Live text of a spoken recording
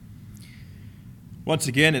Once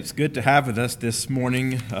again, it's good to have with us this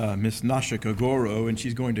morning Miss Nasha Kagoro, and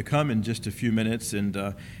she's going to come in just a few minutes and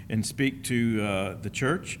speak to the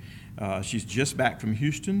church. She's just back from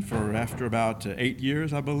Houston after about 8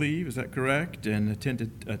 years, I believe. Is that correct? And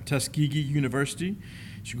attended Tuskegee University.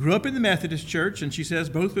 She grew up in the Methodist Church, and she says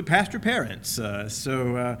both with pastor parents.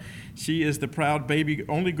 So she is the proud baby,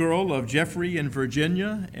 only girl of Jeffrey and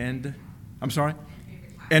Virginia, and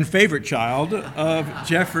favorite child of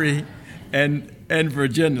Jeffrey and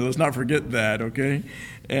Virginia. Let's not forget that, okay?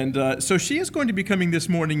 And so she is going to be coming this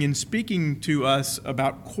morning and speaking to us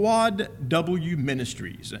about Quad W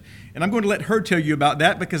Ministries. And I'm going to let her tell you about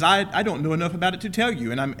that because I don't know enough about it to tell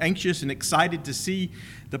you. And I'm anxious and excited to see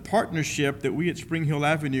the partnership that we at Spring Hill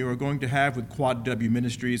Avenue are going to have with Quad W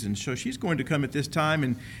Ministries. And so she's going to come at this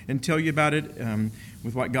time and tell you about it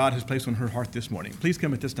with what God has placed on her heart this morning. Please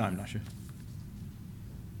come at this time, Nasha.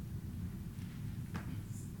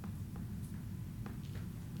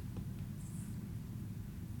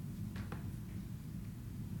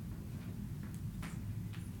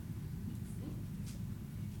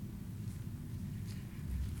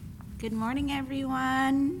 Good morning,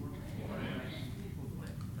 everyone.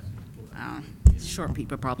 Short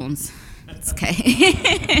people problems. It's okay.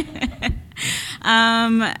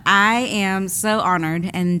 I am so honored,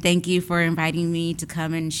 and thank you for inviting me to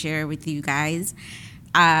come and share with you guys.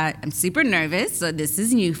 I'm super nervous, so this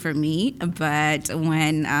is new for me, but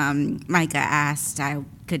when Micah asked, I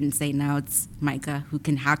couldn't say no. It's Micah.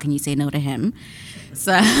 How can you say no to him?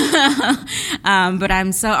 So, but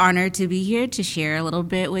I'm so honored to be here to share a little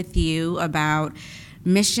bit with you about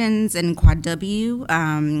missions and Quad W.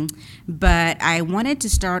 But I wanted to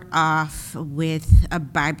start off with a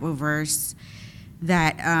Bible verse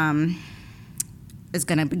that is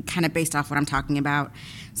going to be kind of based off what I'm talking about.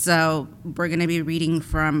 So we're going to be reading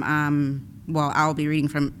from, I'll be reading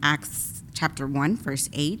from Acts chapter 1, verse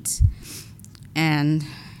 8. And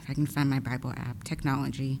if I can find my Bible app,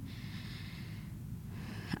 technology.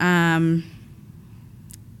 Acts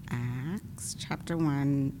chapter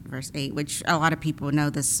 1, verse 8, which a lot of people know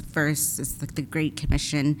this verse is like the Great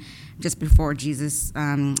Commission just before Jesus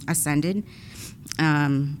ascended.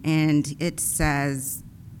 And it says,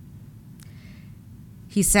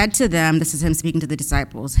 he said to them, this is him speaking to the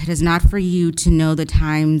disciples, "It is not for you to know the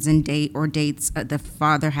times and dates the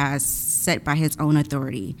Father has set by his own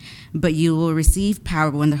authority, but you will receive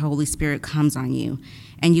power when the Holy Spirit comes on you,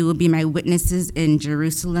 and you will be my witnesses in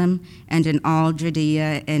Jerusalem and in all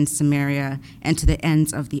Judea and Samaria and to the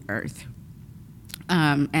ends of the earth."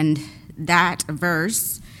 And that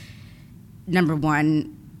verse, number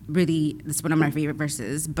one, really, it's one of my favorite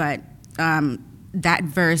verses, but that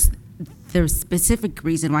verse, the specific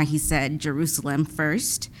reason why he said Jerusalem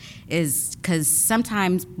first is because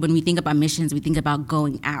sometimes when we think about missions, we think about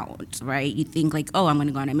going out, right? You think like, oh, I'm going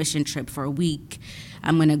to go on a mission trip for a week.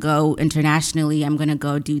 I'm going to go internationally. I'm going to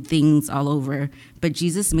go do things all over. But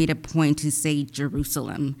Jesus made a point to say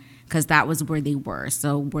Jerusalem because that was where they were.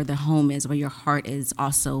 So where the home is, where your heart is,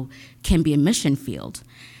 also can be a mission field.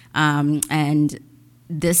 And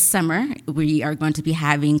this summer, we are going to be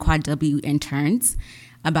having Quad W interns,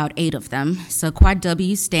 about 8 of them. So Quad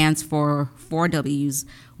W stands for 4 W's,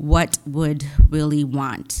 what would Willie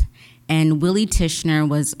want? And Willie Tishner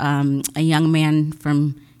was a young man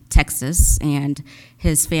from Texas, and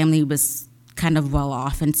his family was kind of well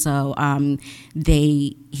off, and so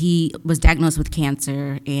he was diagnosed with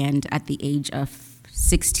cancer, and at the age of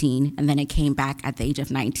 16, and then it came back at the age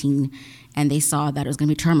of 19, and they saw that it was going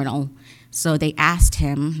to be terminal. So they asked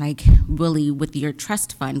him, like, Willie, with your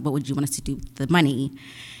trust fund, what would you want us to do with the money?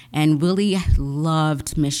 And Willie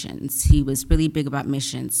loved missions. He was really big about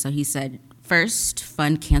missions. So he said, first,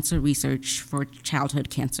 fund cancer research for childhood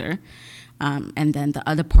cancer. And then the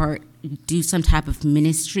other part, do some type of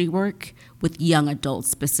ministry work with young adults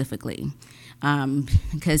specifically.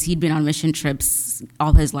 Because he'd been on mission trips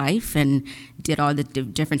all his life and did all the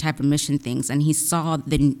different type of mission things. And he saw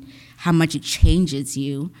how much it changes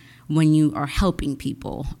you when you are helping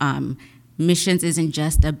people. Missions isn't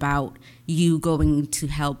just about you going to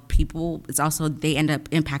help people. It's also they end up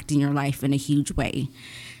impacting your life in a huge way.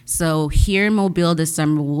 So here in Mobile this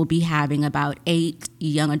summer, we'll be having about 8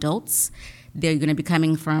 young adults. They're going to be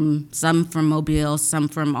coming some from Mobile, some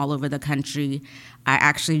from all over the country. I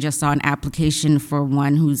actually just saw an application for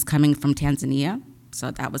one who's coming from Tanzania,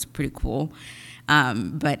 so that was pretty cool.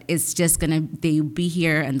 But it's just they'll be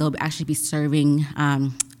here, and they'll actually be serving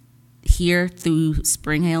here through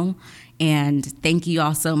Spring Hill. And thank you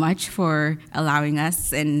all so much for allowing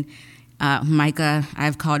us. And Micah,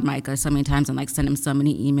 I've called Micah so many times and like sent him so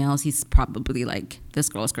many emails. He's probably like, this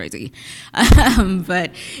girl's crazy.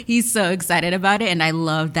 But he's so excited about it, and I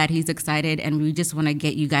love that he's excited, and we just want to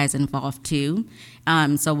get you guys involved too.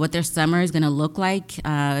 So what their summer is going to look like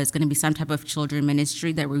is going to be some type of children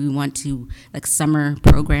ministry that we want to, like, summer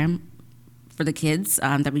program for the kids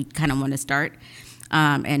that we kind of want to start.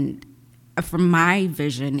 And from my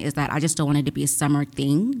vision is that I just don't want it to be a summer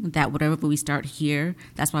thing, that whatever we start here,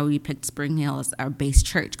 that's why we picked Spring Hill as our base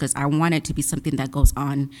church, because I want it to be something that goes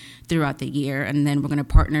on throughout the year. And then we're going to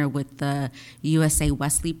partner with the USA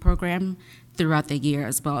Wesley program throughout the year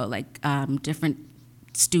as well, like different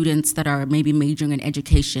students that are maybe majoring in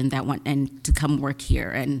education that want and to come work here,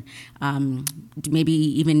 and maybe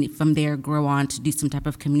even from there grow on to do some type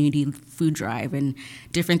of community food drive and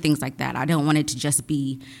different things like that. I don't want it to just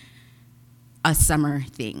be a summer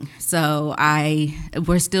thing. So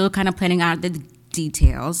we're still kind of planning out the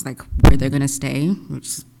details, like where they're going to stay, which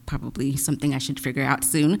is probably something I should figure out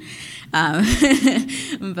soon.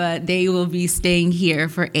 But they will be staying here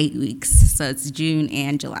for 8 weeks. So it's June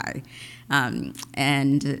and July.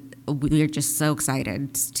 And we're just so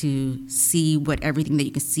excited to see everything that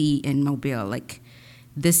you can see in Mobile. Like,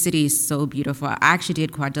 this city is so beautiful. I actually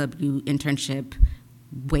did Quad W internship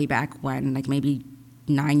way back when, like maybe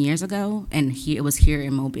 9 years ago, and it was here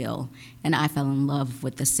in Mobile, and I fell in love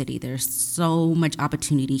with the city. There's so much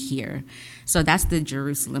opportunity here. So that's the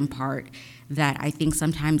Jerusalem part that I think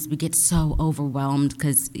sometimes we get so overwhelmed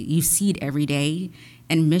because you see it every day,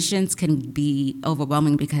 and missions can be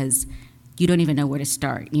overwhelming because you don't even know where to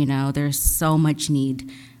start. There's so much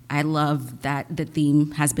need. I love that the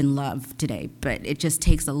theme has been love today, but it just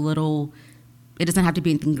takes a little. It doesn't have to be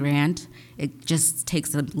anything grand. It just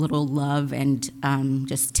takes a little love and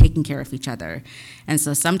just taking care of each other. And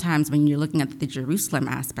so sometimes when you're looking at the Jerusalem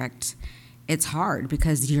aspect, it's hard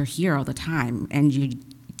because you're here all the time, and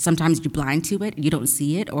sometimes you're blind to it, you don't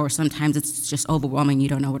see it, or sometimes it's just overwhelming, you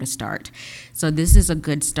don't know where to start. So this is a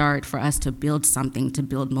good start for us to build something, to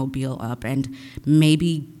build Mobile up, and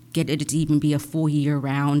maybe get it to even be a full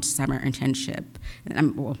year-round summer internship.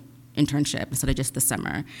 Internship instead of just the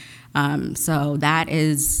summer. So that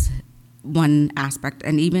is one aspect.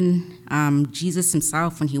 And even Jesus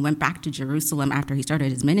himself, when he went back to Jerusalem after he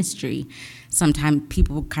started his ministry, sometimes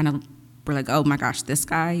people kind of were like, oh my gosh, this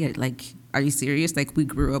guy, like, are you serious? Like, we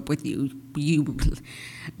grew up with you.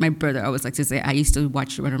 My brother always likes to say, I used to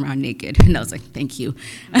watch you run around naked. And I was like, thank you.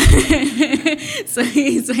 So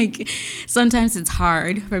he's like, sometimes it's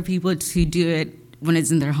hard for people to do it when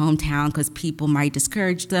it's in their hometown, because people might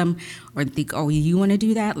discourage them or think, oh, you want to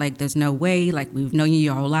do that? Like, there's no way. Like, we've known you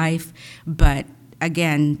your whole life. But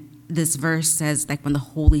again, this verse says, like, when the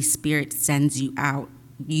Holy Spirit sends you out,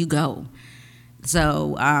 you go.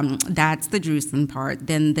 So that's the Jerusalem part.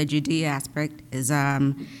 Then the Judea aspect is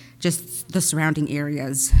just the surrounding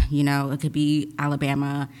areas. It could be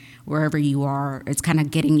Alabama, wherever you are. It's kind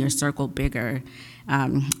of getting your circle bigger.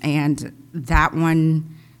 And that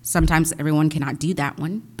one, sometimes everyone cannot do that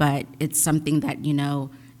one, but it's something that,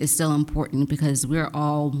 is still important because we're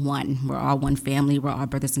all one. We're all one family. We're all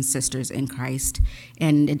brothers and sisters in Christ.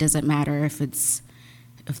 And it doesn't matter if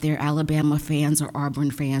they're Alabama fans or Auburn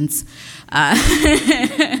fans.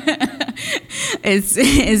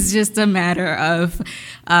 It's just a matter of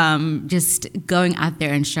just going out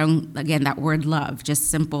there and showing, again, that word love, just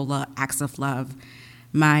simple acts of love.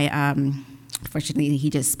 Fortunately,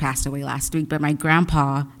 he just passed away last week, but my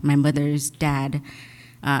grandpa, my mother's dad,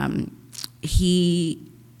 he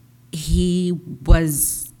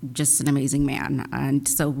was just an amazing man. And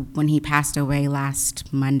so when he passed away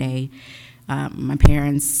last Monday, my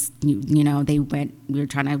parents, we were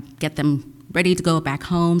trying to get them ready to go back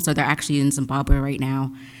home. So they're actually in Zimbabwe right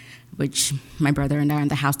now, which my brother and I are in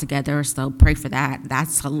the house together. So pray for that.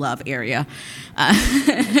 That's a love area.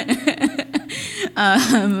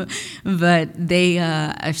 But they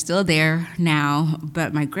are still there now.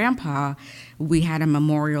 But my grandpa, we had a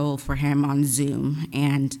memorial for him on Zoom.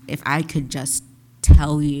 And if I could just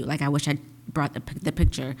tell you, like, I wish I brought the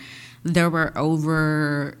picture, there were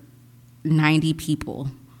over 90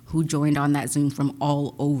 people who joined on that Zoom from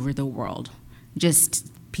all over the world,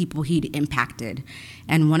 just people he'd impacted.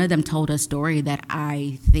 And one of them told a story that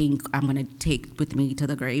I think I'm going to take with me to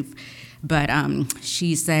the grave. But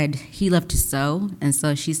she said he loved to sew, and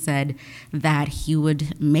so she said that he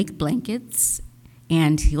would make blankets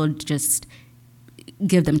and he would just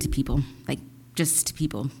give them to people, like just to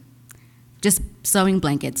people. Just sewing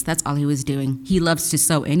blankets, that's all he was doing. He loves to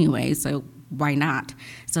sew anyway, so why not?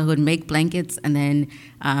 So he would make blankets, and then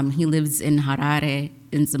he lives in Harare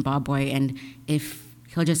in Zimbabwe, and if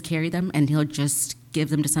he'll just carry them and he'll just give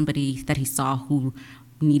them to somebody that he saw who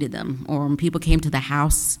needed them. Or when people came to the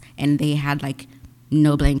house and they had like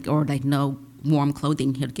no blanket or like no warm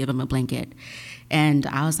clothing, he'd give them a blanket. And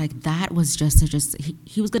I was like, that was just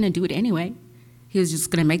he was going to do it anyway. He was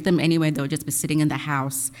just going to make them anyway. They would just be sitting in the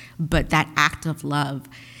house. But that act of love,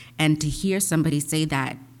 and to hear somebody say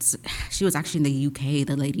that, she was actually in the UK,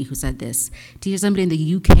 the lady who said this, to hear somebody in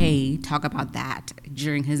the UK talk about that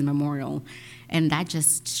during his memorial, and that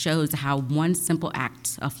just shows how one simple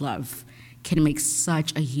act of love can make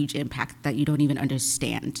such a huge impact that you don't even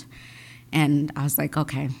understand. And I was like,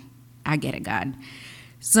 okay, I get it, God.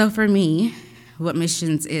 So for me, what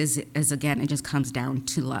missions is again, it just comes down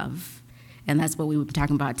to love. And that's what we were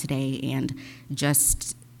talking about today, and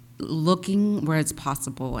just looking where it's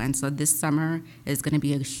possible. And so this summer is going to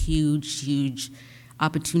be a huge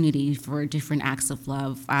opportunity for different acts of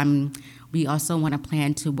love. We also want to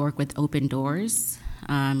plan to work with Open Doors,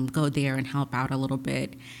 go there and help out a little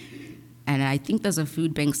bit. And I think there's a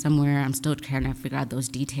food bank somewhere. I'm still trying to figure out those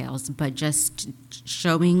details, but just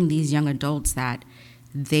showing these young adults that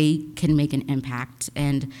they can make an impact,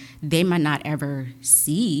 and they might not ever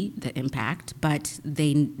see the impact, but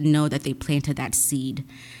they know that they planted that seed.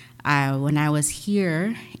 When I was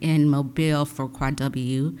here in Mobile for Quad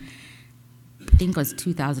W, I think it was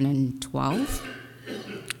 2012,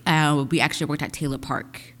 we actually worked at Taylor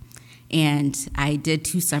Park. And I did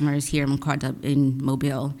 2 summers here in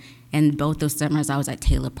Mobile, and both those summers I was at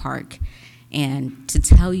Taylor Park. And to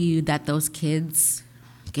tell you that those kids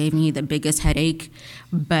gave me the biggest headache,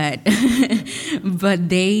 but but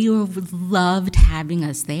they loved having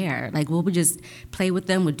us there. Like, we would just play with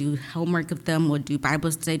them, would do homework with them, would do Bible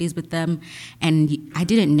studies with them, and I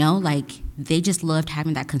didn't know, like, they just loved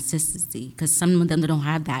having that consistency, because some of them don't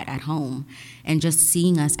have that at home, and just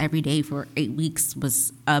seeing us every day for 8 weeks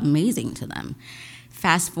was amazing to them.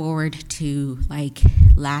 Fast forward to like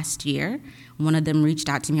last year, one of them reached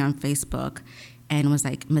out to me on Facebook and was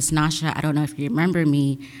like, Miss Nasha, I don't know if you remember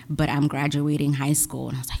me, but I'm graduating high school.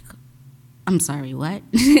 And I was like, I'm sorry, what?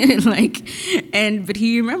 But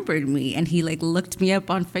he remembered me, and he like looked me up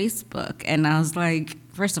on Facebook, and I was like,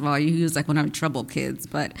 first of all, he was like one of the trouble kids,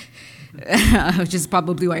 but which is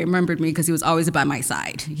probably why he remembered me, because he was always by my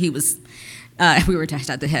side. He was, we were attached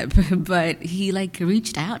at the hip, but he like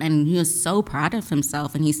reached out, and he was so proud of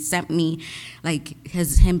himself, and he sent me like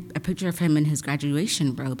a picture of him in his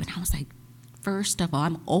graduation robe, and I was like, first of all,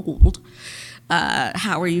 I'm old.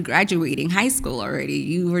 How are you graduating high school already?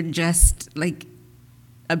 You were just like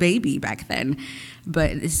a baby back then.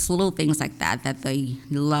 But it's little things like that they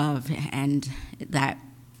love, and that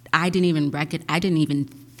I didn't even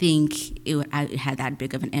think it had that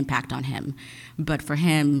big of an impact on him. But for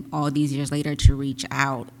him, all these years later, to reach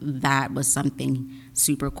out, that was something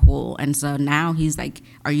super cool. And so now he's like,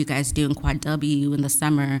 are you guys doing Quad W in the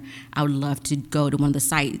summer? I would love to go to one of the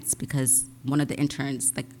sites, because one of the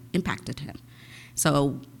interns like impacted him.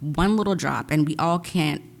 So one little drop, and we all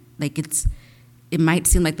can't, like, it might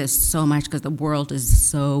seem like there's so much, because the world is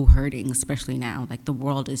so hurting, especially now. Like, the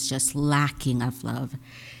world is just lacking of love.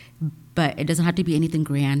 But it doesn't have to be anything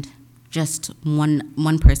grand, just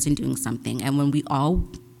one person doing something. And when we all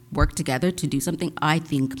work together to do something, I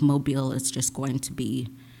think Mobile is just going to be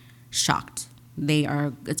shocked.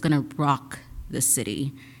 It's going to rock the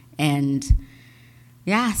city. And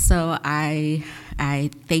yeah, so I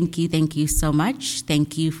thank you so much.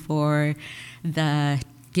 Thank you for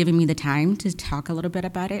giving me the time to talk a little bit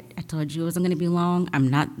about it. I told you it wasn't going to be long. I'm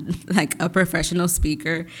not like a professional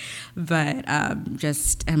speaker, but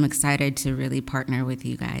just am excited to really partner with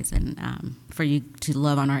you guys, and for you to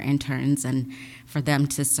love on our interns, and for them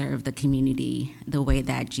to serve the community the way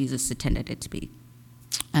that Jesus intended it to be.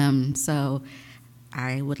 So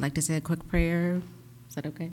I would like to say a quick prayer. Is that okay?